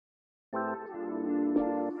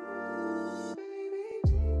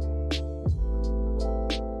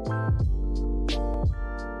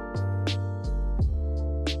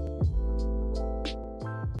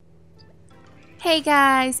Hey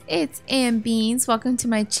guys, it's mbeans. Welcome to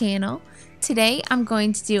my channel. Today I'm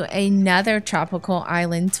going to do another tropical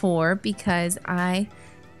island tour because I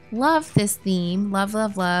love this theme. Love,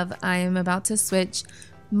 love, love. I am about to switch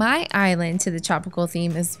my island to the tropical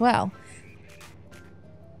theme as well.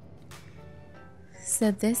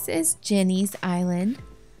 So this is Jenny's island.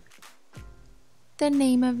 The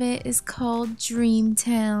name of it is called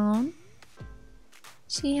Dreamtown.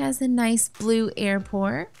 She has a nice blue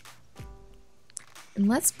airport. And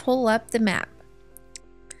let's pull up the map.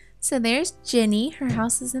 So there's Jenny. Her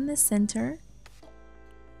house is in the center.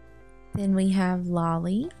 Then we have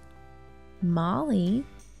Lolly, Molly,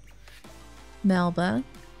 Melba,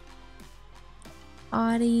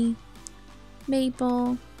 Audie,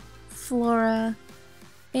 Maple, Flora,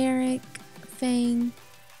 Eric, Fang,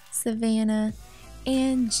 Savannah,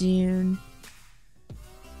 and June.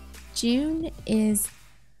 June is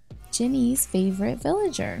Jenny's favorite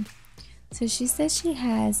villager. So she says she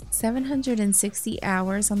has 760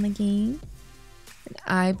 hours on the game. And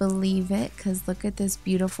I believe it because look at this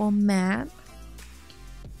beautiful map.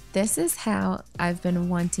 This is how I've been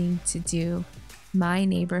wanting to do my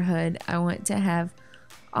neighborhood. I want to have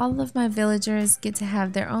all of my villagers get to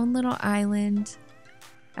have their own little island.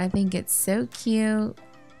 I think it's so cute.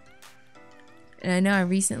 And I know I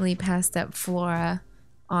recently passed up Flora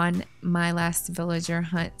on my last villager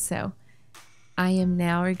hunt, so I am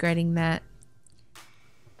now regretting that.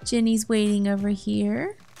 Jenny's waiting over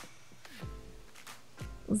here.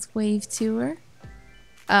 Let's wave to her.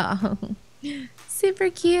 Oh, super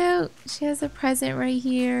cute. She has a present right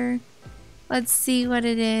here. Let's see what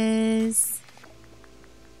it is.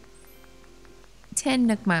 10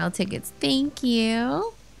 Nook Mile tickets. Thank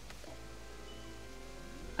you.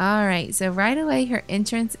 All right, so right away her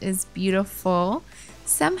entrance is beautiful.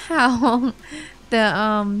 Somehow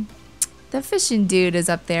the fishing dude is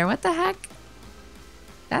up there. What the heck?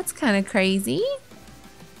 That's kind of crazy.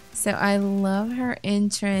 So I love her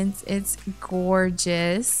entrance. It's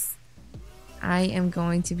gorgeous. I am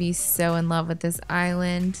going to be so in love with this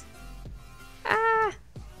island. Ah!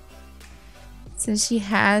 So she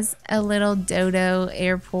has a little Dodo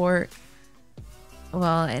airport.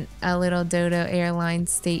 Well, and a little Dodo airline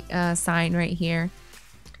state sign right here.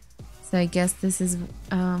 So I guess this is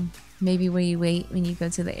maybe where you wait when you go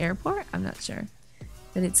to the airport. I'm not sure.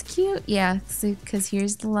 But it's cute. Yeah, so, because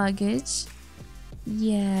here's the luggage.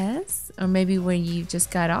 Yes. Or maybe where you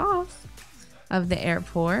just got off of the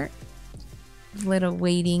airport. Little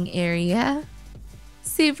waiting area.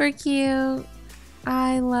 Super cute.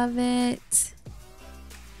 I love it.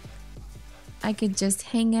 I could just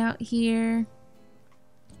hang out here.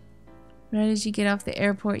 Right as you get off the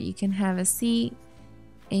airport, you can have a seat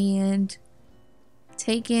and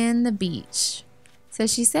take in the beach. So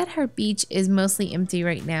she said her beach is mostly empty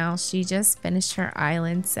right now. She just finished her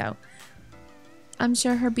island, so I'm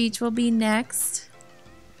sure her beach will be next.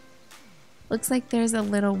 Looks like there's a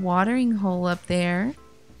little watering hole up there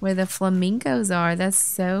where the flamingos are. That's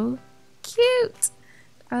so cute.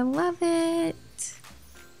 I love it.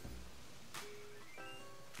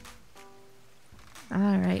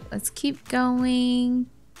 All right, let's keep going.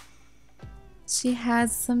 She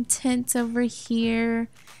has some tents over here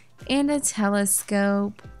and a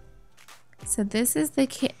telescope. So this is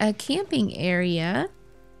a camping area.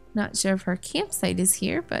 Not sure if her campsite is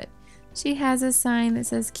here, but she has a sign that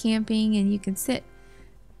says camping and you can sit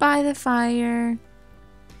by the fire.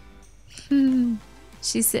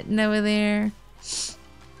 She's sitting over there.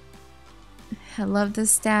 I love the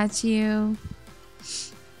statue.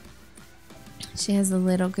 She has a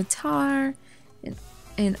little guitar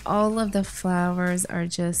and all of the flowers are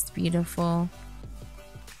just beautiful.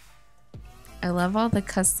 I love all the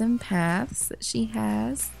custom paths that she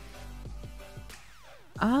has.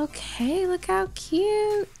 Okay, look how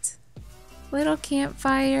cute. Little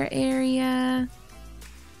campfire area.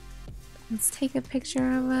 Let's take a picture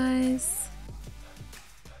of us.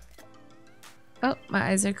 Oh,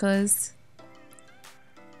 my eyes are closed.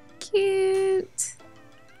 Cute.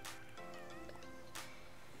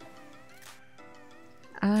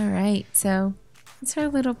 Alright, so it's her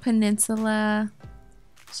little peninsula.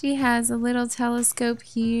 She has a little telescope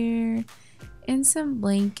here and some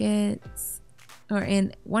blankets, or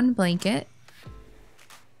in one blanket.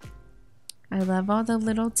 I love all the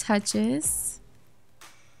little touches.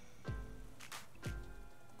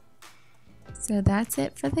 So that's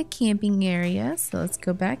it for the camping area. So let's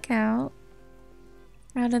go back out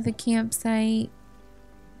of the campsite.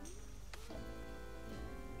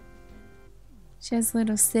 She has a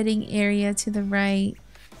little sitting area to the right.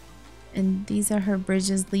 And these are her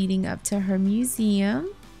bridges leading up to her museum.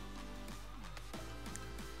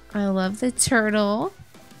 I love the turtle.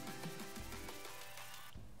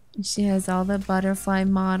 She has all the butterfly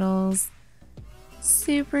models.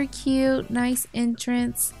 Super cute, nice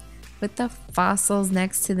entrance with the fossils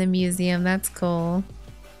next to the museum. That's cool.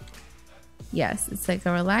 Yes, it's like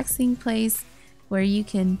a relaxing place where you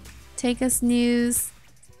can take a snooze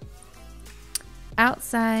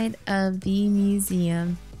outside of the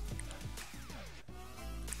museum.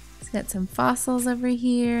 It's got some fossils over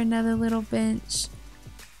here, another little bench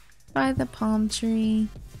by the palm tree.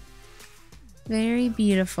 Very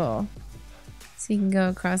beautiful. So you can go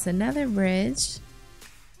across another bridge.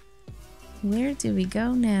 Where do we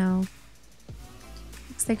go now?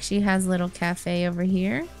 Looks like she has a little cafe over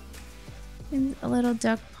here. And a little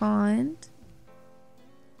duck pond.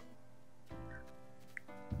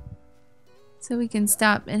 So we can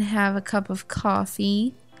stop and have a cup of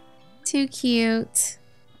coffee. Too cute.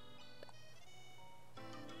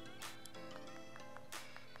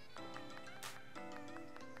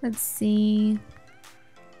 Let's see.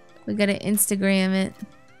 We gotta Instagram it.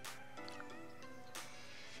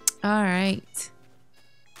 Alright.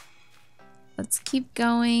 Let's keep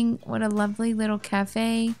going. What a lovely little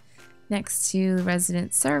cafe next to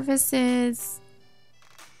resident services.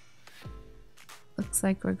 Looks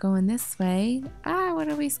like we're going this way. Ah, what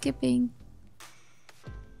are we skipping?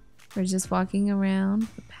 We're just walking around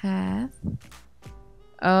the path.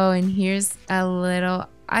 Oh, and here's a little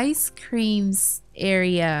ice cream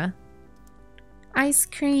area. Ice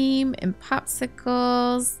cream and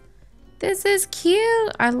popsicles. This is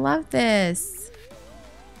cute. I love this.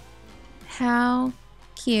 How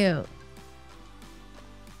cute.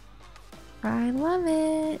 I love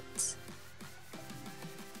it.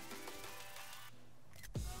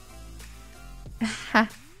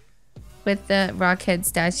 With the Rockhead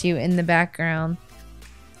statue in the background.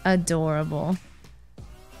 Adorable.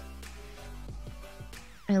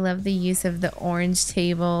 I love the use of the orange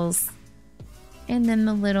tables. And then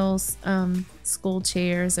the little school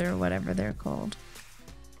chairs or whatever they're called.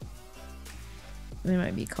 They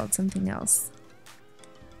might be called something else.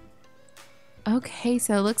 Okay,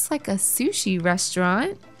 so it looks like a sushi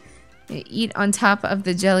restaurant. You eat on top of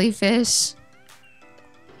the jellyfish.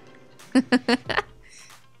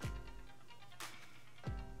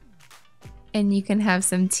 And you can have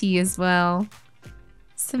some tea as well.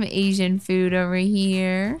 Some Asian food over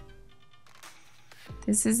here.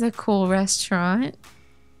 This is a cool restaurant.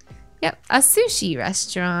 Yep, a sushi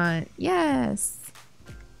restaurant. Yes.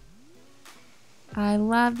 I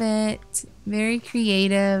love it. Very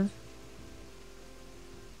creative.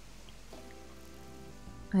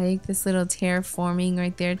 I like this little terraforming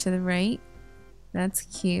right there to the right. That's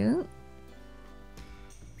cute.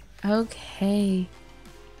 Okay.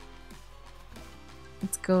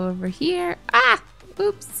 Let's go over here. Ah!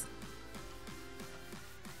 Oops.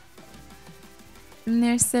 And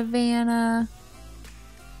there's Savannah.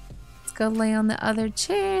 Let's go lay on the other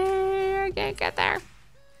chair. I can't get there.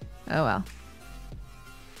 Oh well.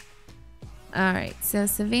 Alright, so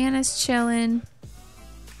Savannah's chilling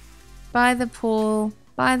by the pool,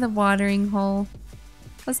 by the watering hole.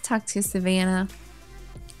 Let's talk to Savannah.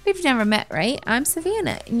 We've never met, right? I'm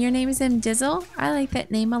Savannah, and your name is Dizzle. I like that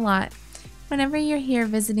name a lot. Whenever you're here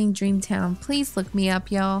visiting Dreamtown, please look me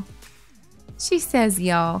up, y'all. She says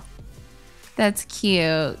y'all. That's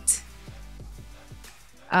cute.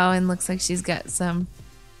 Oh, and looks like she's got some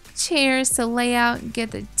chairs to lay out and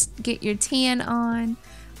get your tan on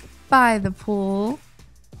by the pool.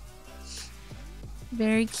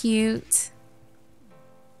 Very cute.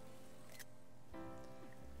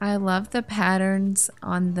 I love the patterns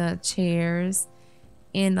on the chairs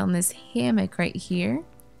and on this hammock right here.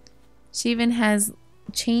 She even has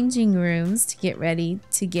changing rooms to get ready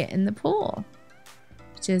to get in the pool,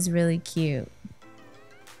 which is really cute.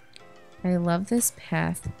 I love this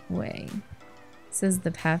pathway. This is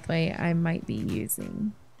the pathway I might be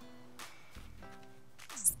using.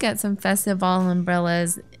 It's got some festival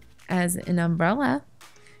umbrellas as an umbrella,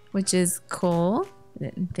 which is cool. I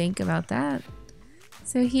didn't think about that.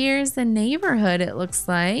 So here's the neighborhood, it looks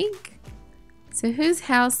like. So whose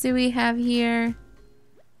house do we have here?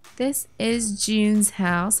 This is June's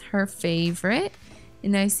house, her favorite.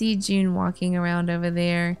 And I see June walking around over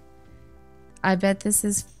there. I bet this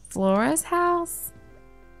is Flora's house.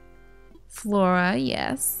 Flora,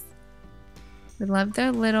 yes. We love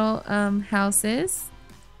their little houses.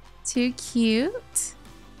 Too cute.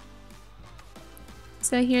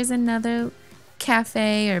 So here's another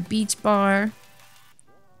cafe or beach bar.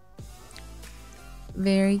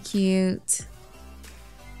 Very cute.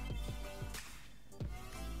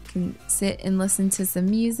 Can sit and listen to some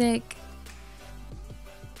music.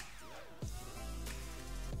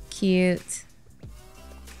 cute.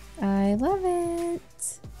 I love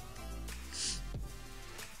it.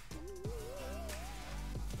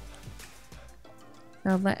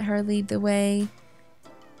 I'll let her lead the way.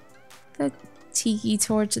 The tiki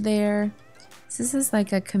torch there. This is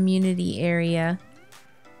like a community area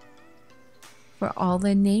for all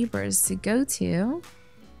the neighbors to go to.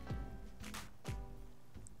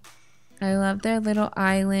 I love their little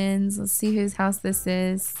islands. Let's see whose house this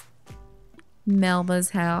is.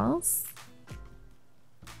 Melba's house.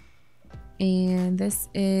 And this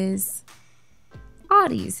is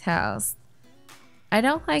Audie's house. I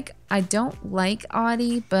don't like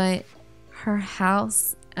Audie, but her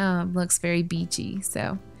house looks very beachy,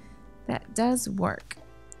 so that does work.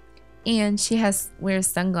 And she wears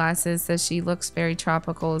sunglasses, so she looks very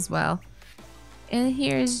tropical as well. And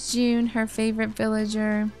here's June, her favorite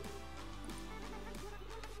villager.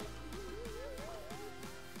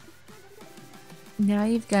 Now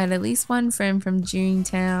you've got at least one friend from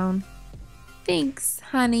Dreamtown. Thanks,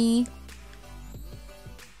 honey.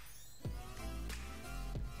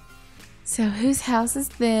 So whose house is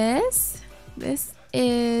this? This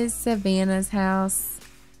is Savannah's house.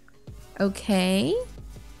 Okay.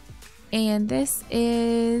 And this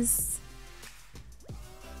is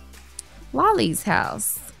Lolly's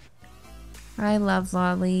house. I love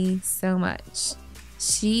Lolly so much.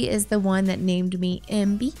 She is the one that named me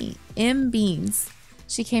mbeans.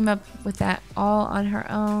 She came up with that all on her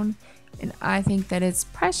own, and I think that it's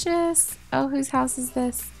precious. Oh, whose house is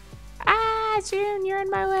this? Ah, June, you're in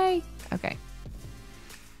my way. Okay.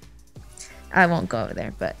 I won't go over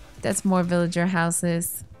there, but that's more villager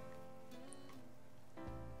houses.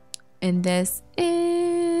 And this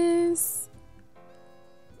is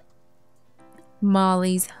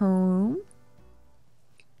Molly's home.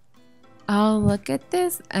 Oh, look at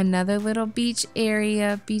this. Another little beach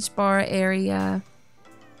area, beach bar area.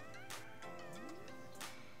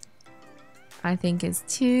 I think it's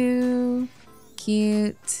too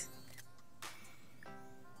cute.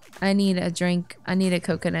 I need a drink. I need a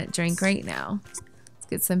coconut drink right now. Let's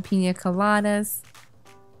get some pina coladas.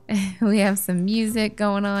 We have some music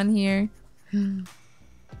going on here.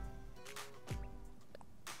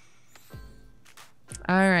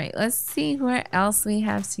 All right, let's see where else we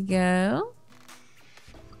have to go.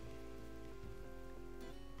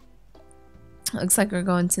 Looks like we're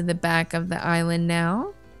going to the back of the island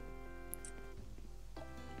now.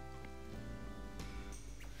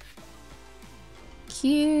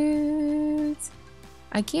 Cute.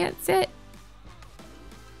 I can't sit.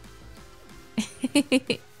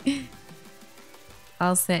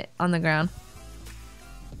 I'll sit on the ground.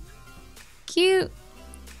 Cute.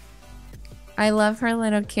 I love her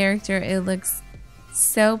little character. It looks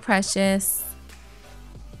so precious.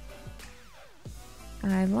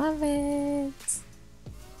 I love it.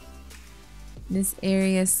 This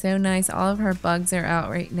area is so nice. All of her bugs are out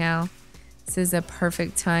right now. This is a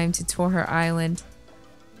perfect time to tour her island.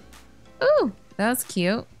 Ooh, that was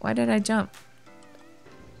cute. Why did I jump?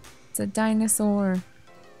 It's a dinosaur.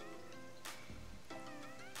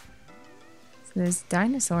 So there's a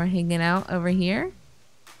dinosaur hanging out over here.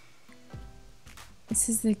 This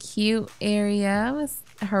is a cute area with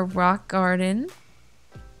her rock garden.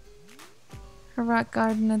 Her rock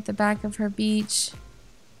garden at the back of her beach.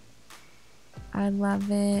 I love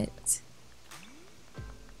it.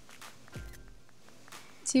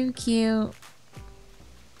 Too cute.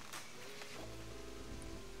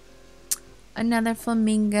 Another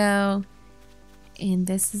flamingo. And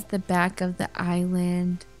this is the back of the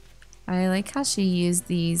island. I like how she used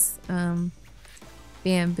these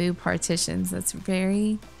bamboo partitions. That's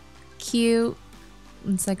very cute.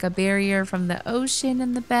 It's like a barrier from the ocean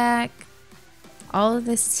in the back. All of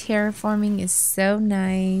this terraforming is so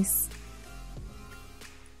nice.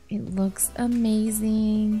 It looks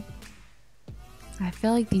amazing. I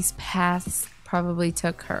feel like these paths probably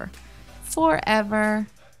took her forever.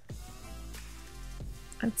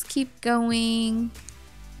 Let's keep going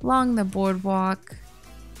along the boardwalk.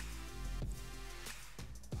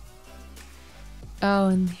 Oh,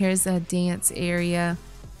 and here's a dance area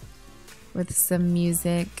with some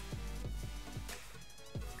music.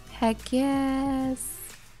 Heck yes.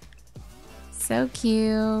 So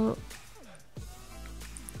cute.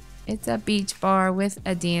 It's a beach bar with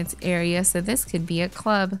a dance area, so this could be a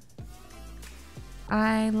club.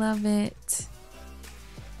 I love it.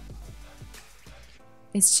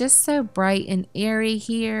 It's just so bright and airy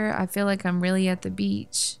here. I feel like I'm really at the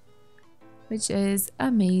beach, which is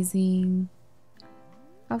amazing.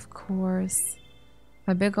 Of course.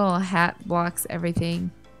 My big ol' hat blocks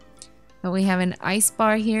everything. But we have an ice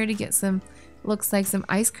bar here to get some Looks like some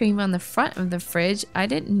ice cream on the front of the fridge. I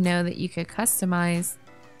didn't know that you could customize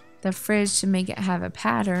the fridge to make it have a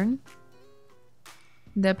pattern.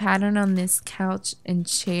 The pattern on this couch and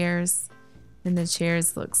chairs, and the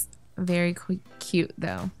chairs looks very cute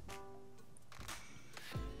though.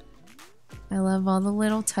 I love all the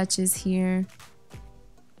little touches here.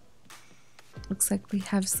 Looks like we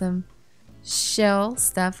have some shell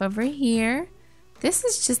stuff over here. This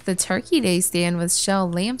is just the Turkey Day stand with shell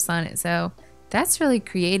lamps on it, so that's really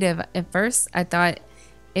creative. At first I thought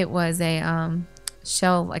it was a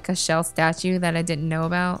shell, like a shell statue that I didn't know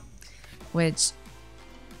about, which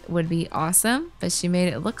would be awesome, but she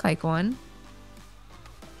made it look like one.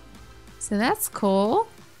 So that's cool.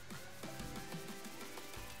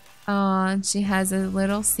 And she has a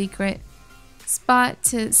little secret spot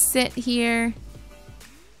to sit here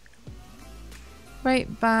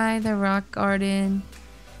right by the rock garden.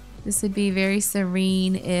 This would be very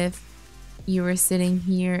serene if you were sitting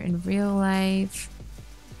here in real life,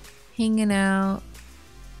 hanging out.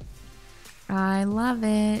 I love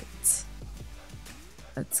it.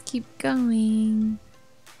 Let's keep going.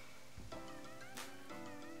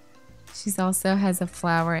 She also has a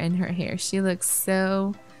flower in her hair. She looks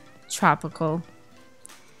so tropical.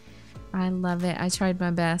 I love it. I tried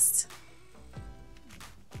my best.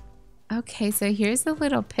 Okay, so here's a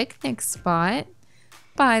little picnic spot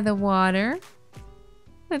by the water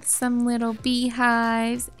with some little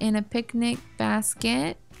beehives and a picnic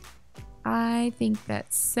basket. I think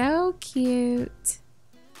that's so cute.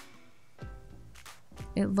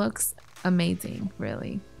 It looks amazing,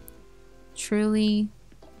 really. Truly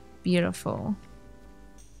beautiful.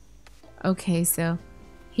 Okay, so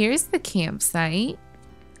here's the campsite,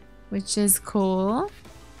 which is cool.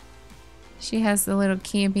 She has the little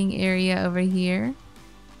camping area over here,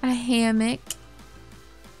 a hammock,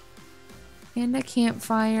 and a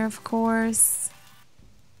campfire, of course.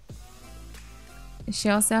 She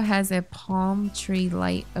also has a palm tree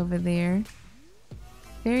light over there.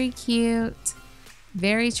 Very cute,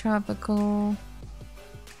 very tropical.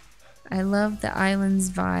 I love the island's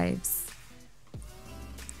vibes.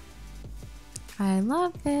 I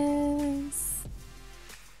love this.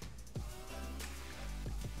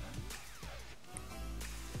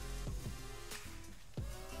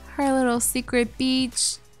 Her little secret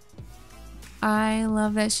beach. I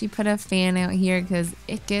love that she put a fan out here because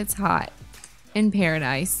it gets hot in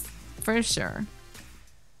paradise for sure.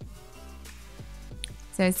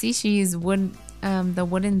 So I see she used the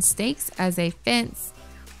wooden stakes as a fence,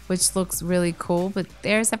 which looks really cool. But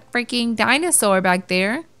there's a freaking dinosaur back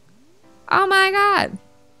there. Oh my god.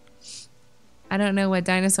 I don't know what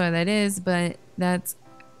dinosaur that is, but that's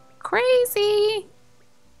crazy.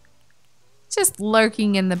 Just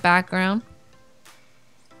lurking in the background.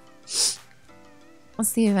 Let's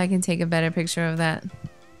see if I can take a better picture of that.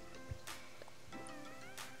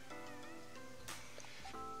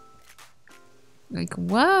 Like,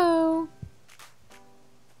 whoa.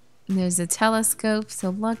 And there's a telescope, so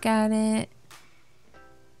look at it.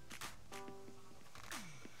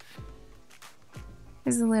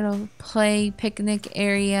 There's a little play picnic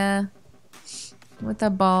area with a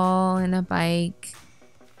ball and a bike.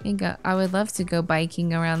 I would love to go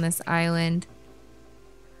biking around this island.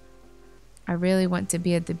 I really want to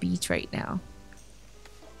be at the beach right now.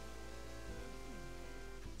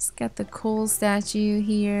 It's got the cool statue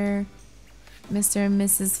here. Mr. and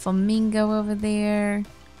Mrs. Flamingo over there.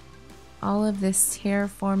 All of this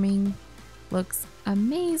terraforming looks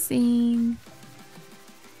amazing.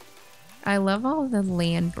 I love all the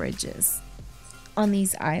land bridges on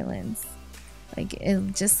these islands. Like,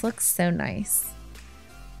 it just looks so nice.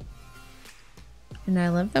 And I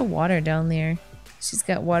love the water down there. She's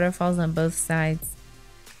got waterfalls on both sides.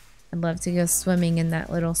 I'd love to go swimming in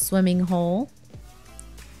that little swimming hole.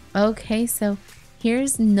 Okay, so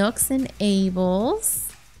here's Nooks and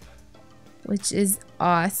Abel's, which is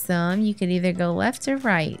awesome. You could either go left or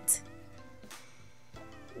right.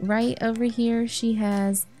 Right over here, she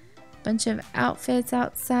has a bunch of outfits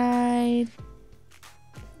outside.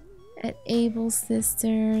 At Abel's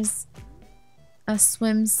Sisters, a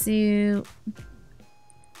swimsuit,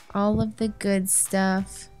 all of the good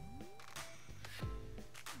stuff.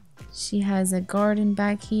 She has a garden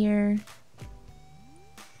back here,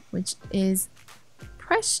 which is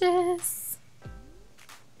precious.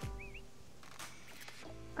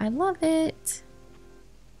 I love it.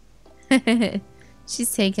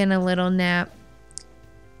 She's taking a little nap.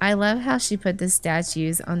 I love how she put the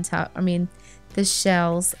statues on top, the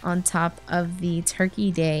shells on top of the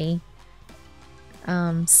Turkey Day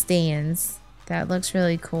stands. That looks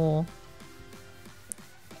really cool.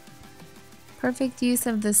 Perfect use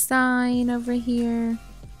of the sign over here.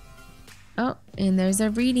 Oh, and there's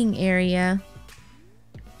a reading area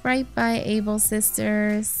right by Able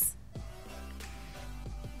Sisters.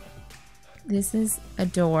 This is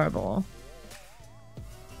adorable.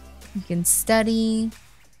 You can study,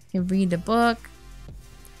 you can read a book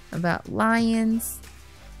about lions.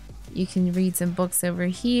 You can read some books over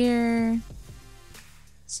here.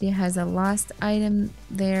 She has a lost item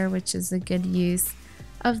there, which is a good use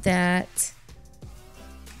of that.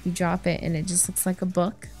 You drop it and it just looks like a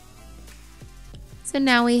book. So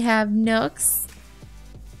now we have nooks.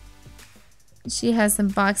 She has some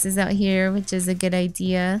boxes out here, which is a good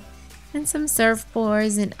idea. And some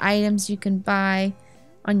surfboards and items you can buy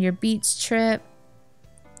on your beach trip.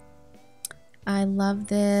 I love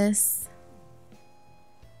this.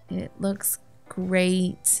 It looks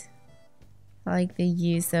great. I like the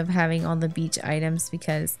use of having all the beach items,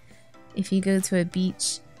 because if you go to a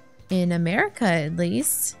beach in America, at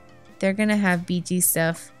least, they're gonna have beachy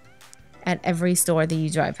stuff at every store that you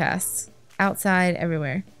drive past. Outside,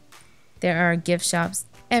 everywhere. There are gift shops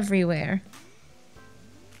everywhere.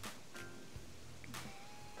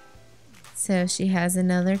 So she has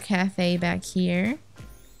another cafe back here.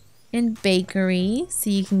 And bakery, so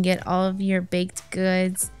you can get all of your baked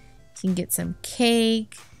goods. You can get some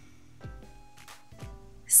cake,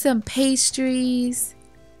 some pastries.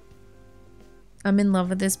 I'm in love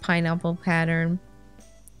with this pineapple pattern.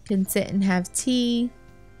 You can sit and have tea.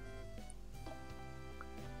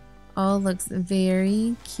 All looks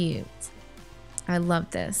very cute. I love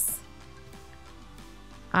this.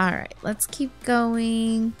 Alright, let's keep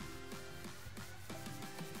going.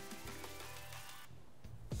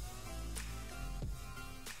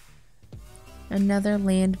 Another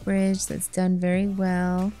land bridge that's done very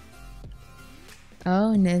well.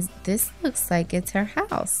 Oh, and this looks like it's her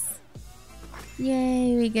house.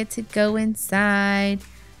 Yay, we get to go inside.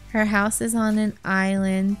 Her house is on an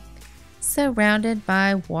island, surrounded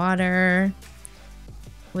by water,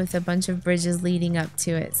 with a bunch of bridges leading up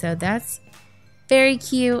to it. So that's very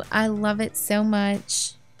cute. I love it so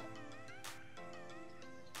much.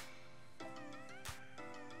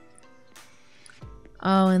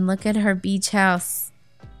 Oh, and look at her beach house.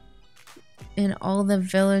 And all the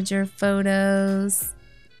villager photos.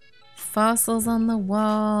 Fossils on the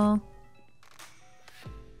wall.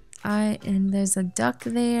 And there's a duck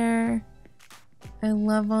there. I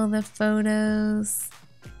love all the photos.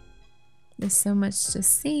 There's so much to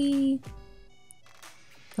see.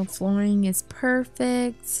 The flooring is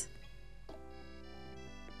perfect.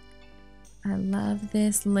 I love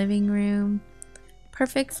this living room.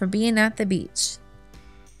 Perfect for being at the beach.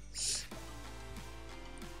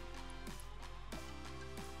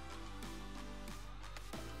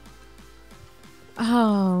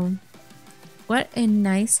 Oh, what a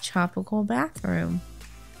nice tropical bathroom.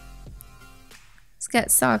 It's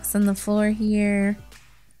got socks on the floor here.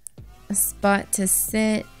 A spot to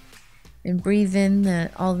sit and breathe in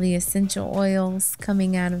all the essential oils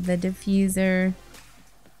coming out of the diffuser.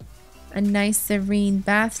 A nice serene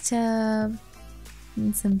bathtub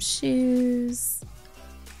and some shoes.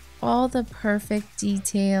 All the perfect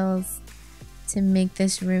details to make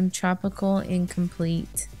this room tropical and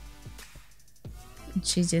complete.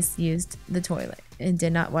 She just used the toilet and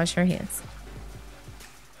did not wash her hands.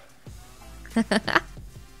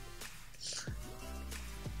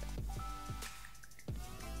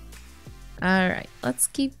 Alright, let's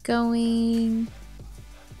keep going.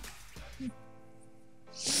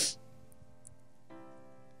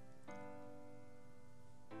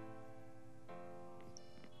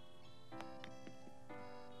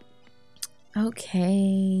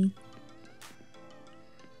 Okay.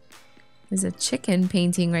 There's a chicken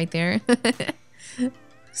painting right there.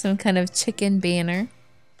 Some kind of chicken banner.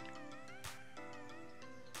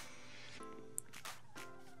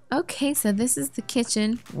 Okay, so this is the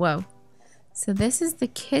kitchen. Whoa. So this is the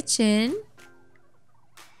kitchen.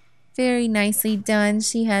 Very nicely done.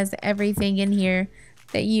 She has everything in here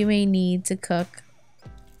that you may need to cook.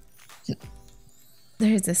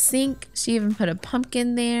 There's a sink. She even put a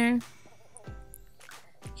pumpkin there.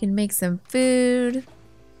 You can make some food.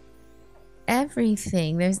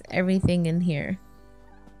 Everything. There's everything in here.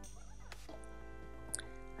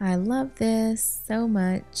 I love this so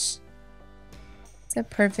much. It's a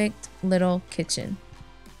perfect little kitchen.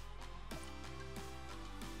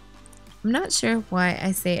 I'm not sure why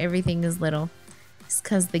I say everything is little. It's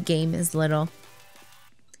because the game is little.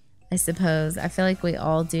 I suppose. I feel like we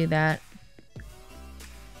all do that.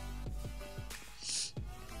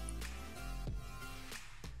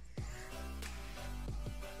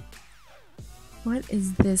 What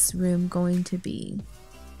is this room going to be?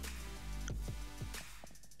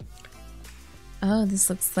 Oh, this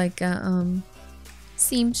looks like a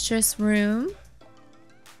seamstress room.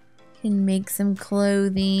 Can make some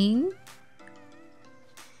clothing.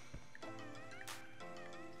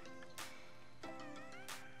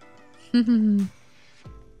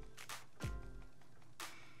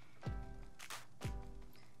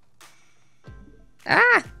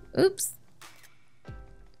 Ah! Oops.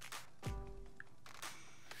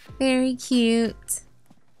 Very cute.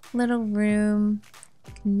 Little room.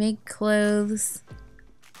 Can make clothes.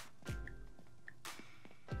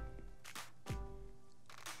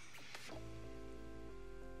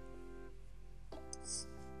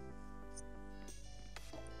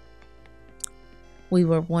 We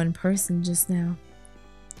were one person just now.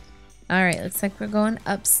 Alright, looks like we're going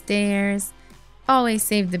upstairs. Always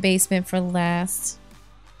save the basement for last.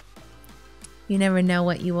 You never know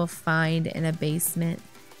what you will find in a basement.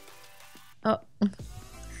 Oh,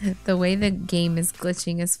 the way the game is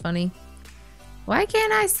glitching is funny. Why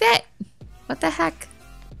can't I sit? What the heck?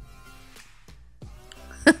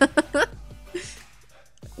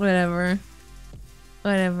 Whatever.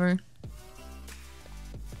 Whatever.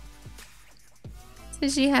 So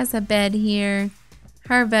she has a bed here.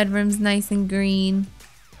 Her bedroom's nice and green.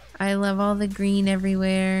 I love all the green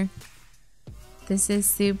everywhere. This is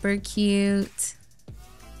super cute.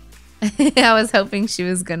 I was hoping she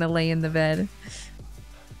was gonna lay in the bed.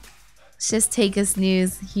 Let's just take a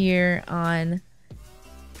snooze here on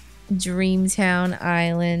Dreamtown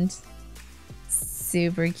Island.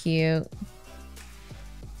 Super cute.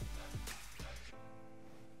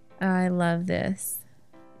 I love this.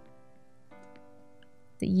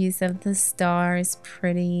 The use of the star is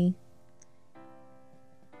pretty.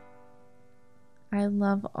 I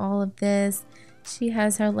love all of this. She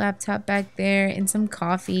has her laptop back there and some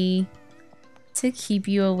coffee to keep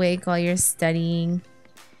you awake while you're studying.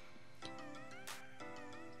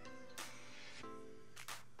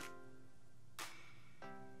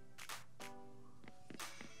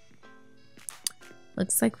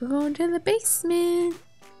 Looks like we're going to the basement.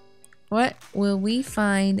 What will we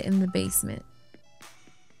find in the basement?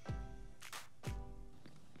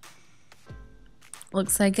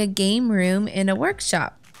 Looks like a game room and a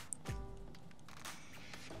workshop.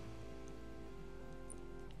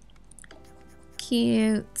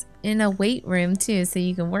 Cute. And a weight room too, so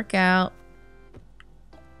you can work out.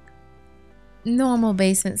 Normal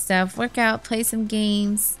basement stuff. Work out, play some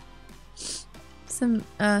games. Some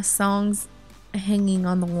songs hanging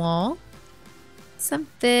on the wall. Some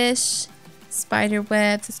fish. Spider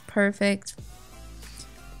webs is perfect.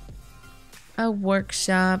 A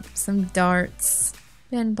workshop. Some darts.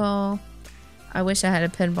 Pinball. I wish I had a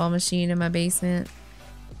pinball machine in my basement.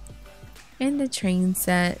 And a train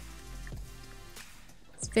set.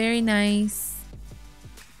 It's very nice.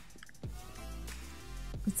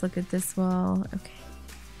 Let's look at this wall. Okay.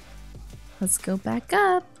 Let's go back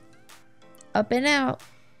up. Up and out.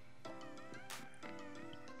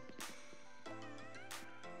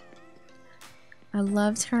 I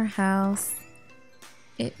loved her house.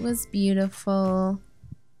 It was beautiful.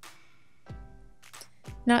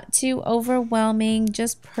 Not too overwhelming,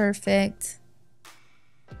 just perfect.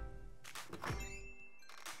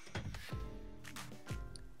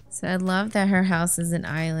 So I love that her house is an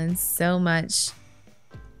island so much.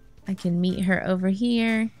 I can meet her over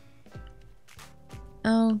here.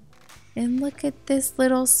 Oh, and look at this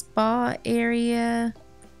little spa area.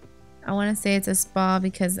 I want to say it's a spa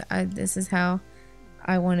because this is how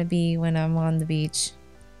I want to be when I'm on the beach.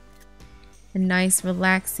 A nice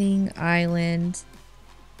relaxing island.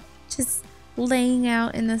 Just laying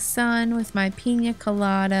out in the sun with my pina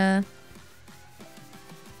colada.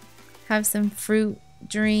 Have some fruit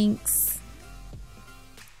drinks.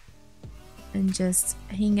 And just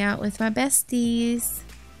hang out with my besties.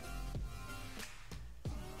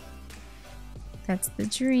 That's the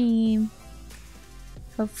dream.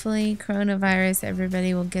 Hopefully, coronavirus,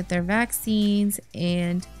 everybody will get their vaccines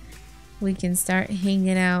and we can start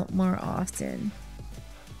hanging out more often.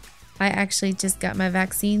 I actually just got my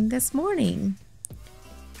vaccine this morning.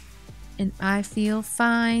 And I feel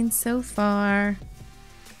fine so far.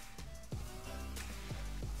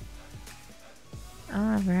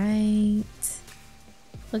 Alright.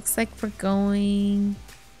 Looks like we're going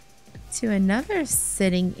to another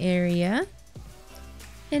sitting area.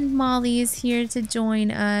 And Molly is here to join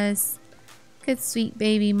us. Good sweet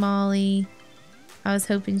baby Molly. I was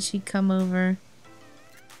hoping she'd come over.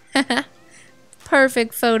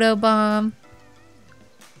 Perfect photo bomb.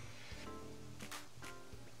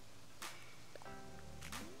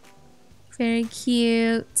 Very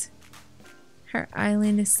cute. Her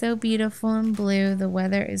island is so beautiful and blue. The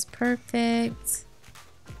weather is perfect.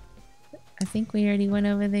 I think we already went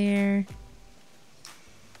over there.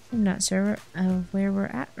 I'm not sure of where we're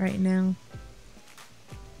at right now.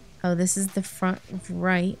 Oh, this is the front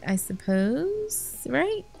right, I suppose,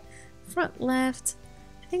 right? Front left.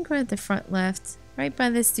 I think we're at the front left, right by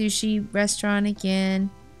the sushi restaurant again.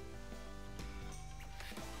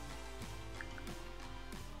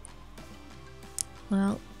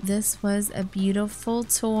 Well, this was a beautiful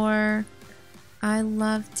tour. I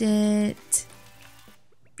loved it.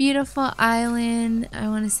 Beautiful island. I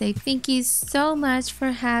want to say thank you so much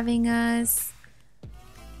for having us.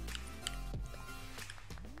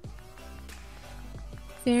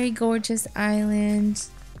 Very gorgeous island.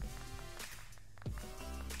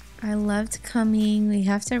 I loved coming. We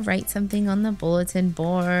have to write something on the bulletin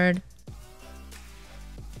board.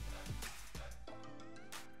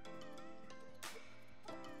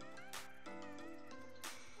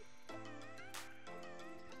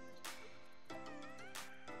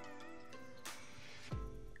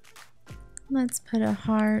 Let's put a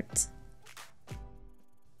heart.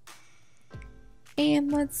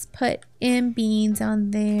 And let's put mbeans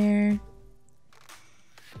on there.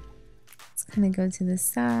 Let's kind of go to the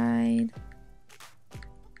side.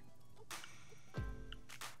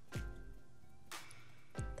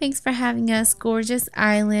 Thanks for having us, gorgeous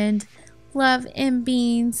island. Love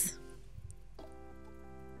mbeans.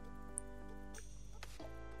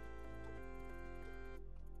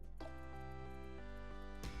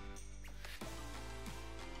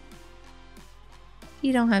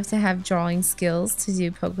 You don't have to have drawing skills to do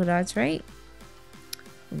polka dots, right?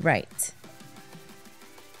 Right.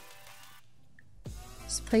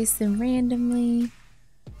 Just place them randomly.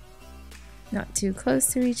 Not too close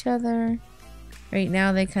to each other. Right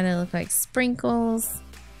now they kind of look like sprinkles.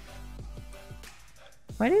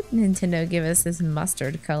 Why did Nintendo give us this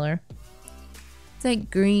mustard color? It's like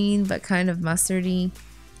green but kind of mustardy.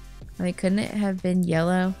 Like, couldn't it have been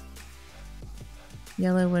yellow?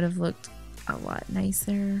 Yellow would have looked a lot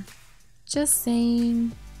nicer. Just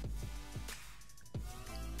saying.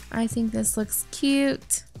 I think this looks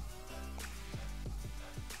cute.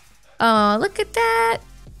 Oh, look at that.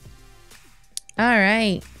 All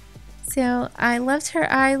right. So I loved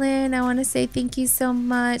her island. I want to say thank you so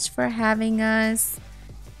much for having us.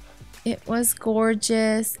 It was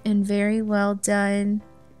gorgeous and very well done.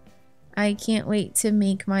 I can't wait to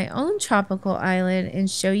make my own tropical island and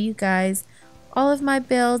show you guys all of my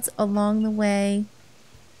builds along the way.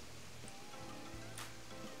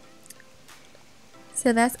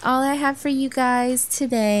 So that's all I have for you guys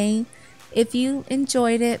today. If you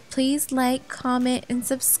enjoyed it, please like, comment, and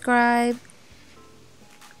subscribe.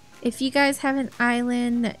 If you guys have an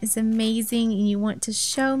island that is amazing and you want to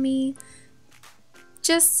show me,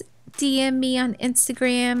 just DM me on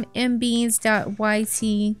Instagram,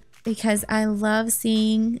 mbeans.yt, because I love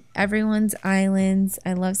seeing everyone's islands.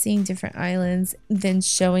 I love seeing different islands, then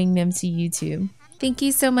showing them to YouTube. Thank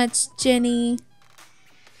you so much, Jenny.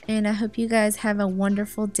 And I hope you guys have a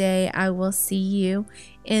wonderful day. I will see you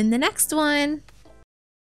in the next one.